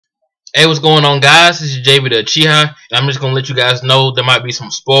Hey, what's going on, guys? This is JB the Chiha, and I'm just gonna let you guys know there might be some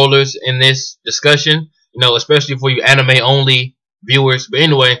spoilers in this discussion. Especially for you anime only viewers. But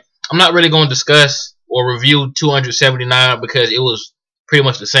anyway, I'm not really gonna discuss or review 279 because it was pretty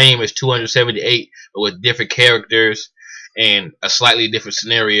much the same as 278, but with different characters and a slightly different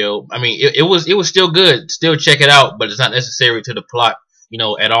scenario. I mean, it was still good. Still check it out, but it's not necessary to the plot,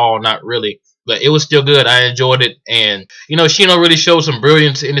 at all. Not really. But it was still good. I enjoyed it, and Shino really showed some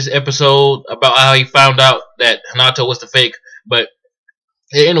brilliance in this episode about how he found out that Hanato was the fake. But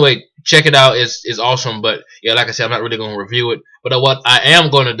yeah, anyway, check it out. It's awesome. But yeah, like I said, I'm not really going to review it. But what I am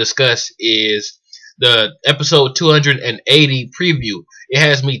going to discuss is the episode 280 preview. It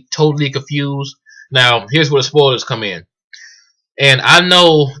has me totally confused. Now, here's where the spoilers come in. And I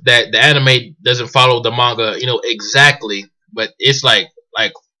know that the anime doesn't follow the manga, exactly, but it's like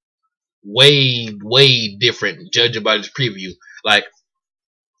way different judging by this preview. Like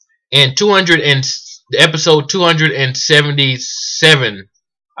in the episode 277,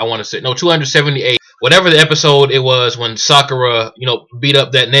 I want to say, no, 278, whatever the episode it was when Sakura beat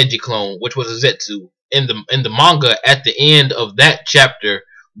up that Neji clone, which was a Zetsu. In the manga, at the end of that chapter,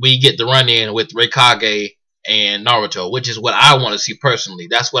 we get the run-in with Raikage and Naruto, which is what I want to see personally.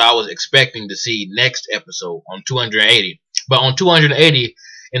 That's what I was expecting to see next episode on 280. But on 280,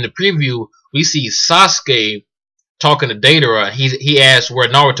 in the preview, we see Sasuke talking to Deidara. He asks where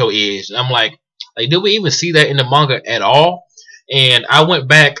Naruto is. And I'm like, did we even see that in the manga at all? And I went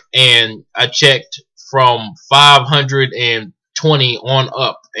back and I checked from 520 on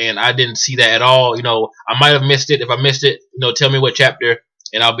up, and I didn't see that at all. I might have missed it. If I missed it, tell me what chapter,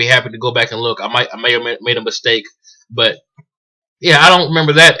 and I'll be happy to go back and look. I may have made a mistake, but yeah, I don't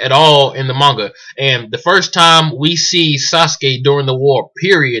remember that at all in the manga. And the first time we see Sasuke during the war,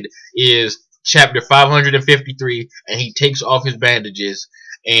 period, is chapter 553, and he takes off his bandages,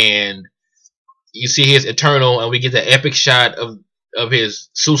 and you see his Eternal, and we get the epic shot of his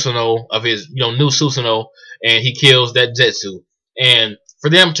Susanoo, of his new Susanoo, and he kills that Zetsu. And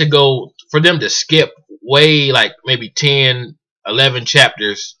for them to skip way like maybe 10, 11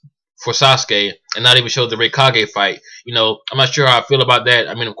 chapters for Sasuke and not even show the Raikage fight, I'm not sure how I feel about that.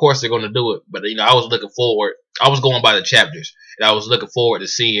 I mean, of course they're going to do it, but I was looking forward. I was going by the chapters, and I was looking forward to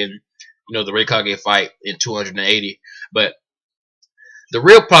seeing the Raikage fight in 280. But the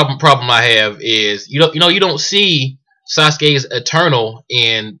real problem I have is you don't see Sasuke's Eternal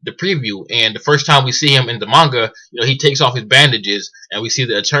in the preview, and the first time we see him in the manga, he takes off his bandages and we see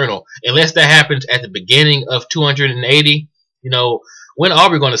the Eternal. Unless that happens at the beginning of 280, when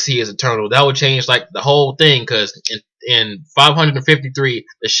are we going to see his Eternal? That would change like the whole thing, because in 553,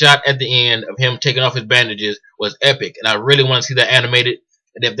 the shot at the end of him taking off his bandages was epic, and I really want to see that animated.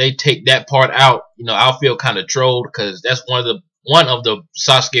 And if they take that part out, I'll feel kind of trolled, because that's one of the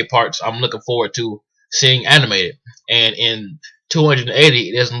Sasuke parts I'm looking forward to seeing animated. And in 280,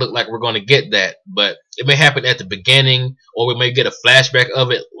 it doesn't look like we're going to get that, but it may happen at the beginning, or we may get a flashback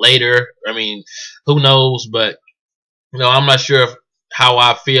of it later. I mean, who knows? But I'm not sure how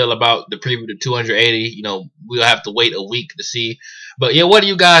I feel about the preview to 280. We'll have to wait a week to see. But yeah, what do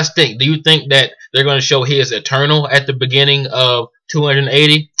you guys think? Do you think that they're going to show his Eternal at the beginning of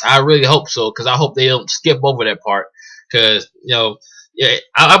 280? I really hope so, because I hope they don't skip over that part, because yeah,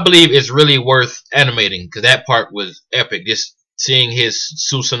 I believe it's really worth animating, because that part was epic. Just seeing his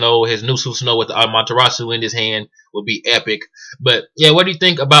Susanoo, his new Susanoo with the Amaterasu in his hand, would be epic. But yeah, what do you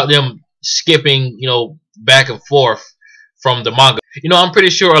think about them skipping back and forth from the manga? I'm pretty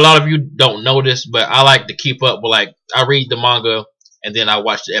sure a lot of you don't know this, but I like to keep up with, like, I read the manga and then I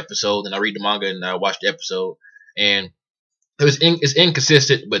watch the episode, and I read the manga and I watch the episode, and it's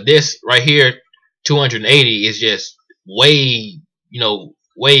inconsistent. But this right here, 280, is just way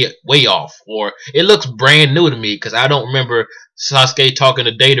way off, or it looks brand new to me, because I don't remember Sasuke talking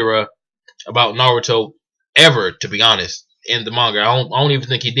to Deidara about Naruto ever, to be honest, in the manga. I don't even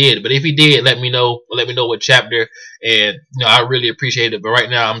think he did, but if he did, let me know what chapter, and I really appreciate it. But right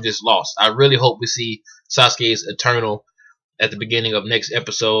now I'm just lost. I really hope we see Sasuke's Eternal at the beginning of next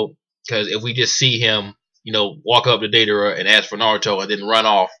episode, because if we just see him walk up to Deidara and ask for Naruto and then run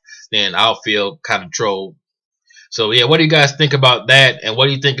off, then I'll feel kind of trolled. So yeah, what do you guys think about that, and what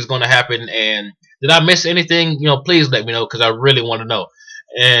do you think is going to happen? And did I miss anything? Please let me know, because I really want to know.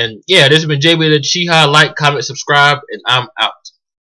 And yeah, this has been JB the Chiha. Like, comment, subscribe, and I'm out.